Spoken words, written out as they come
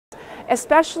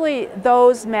especially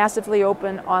those massively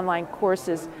open online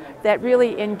courses that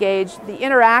really engage the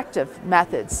interactive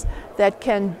methods that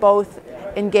can both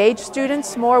engage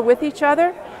students more with each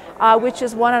other, which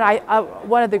is one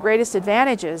of the greatest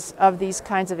advantages of these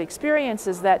kinds of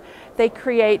experiences, that they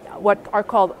create what are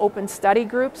called open study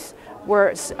groups,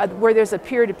 where there's a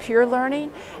peer-to-peer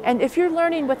learning. And if you're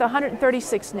learning with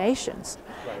 136 nations,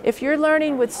 if you're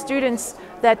learning with students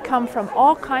that come from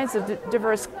all kinds of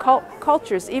diverse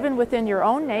cultures, even within your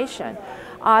own nation,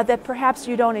 that perhaps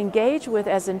you don't engage with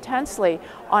as intensely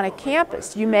on a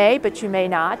campus. You may, but you may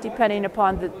not, depending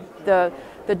upon the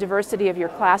diversity of your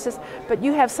classes. But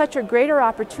you have such a greater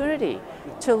opportunity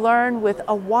to learn with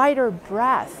a wider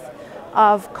breadth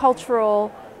of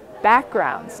cultural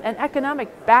backgrounds and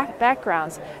economic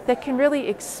backgrounds that can really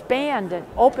expand and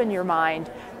open your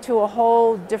mind to a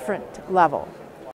whole different level.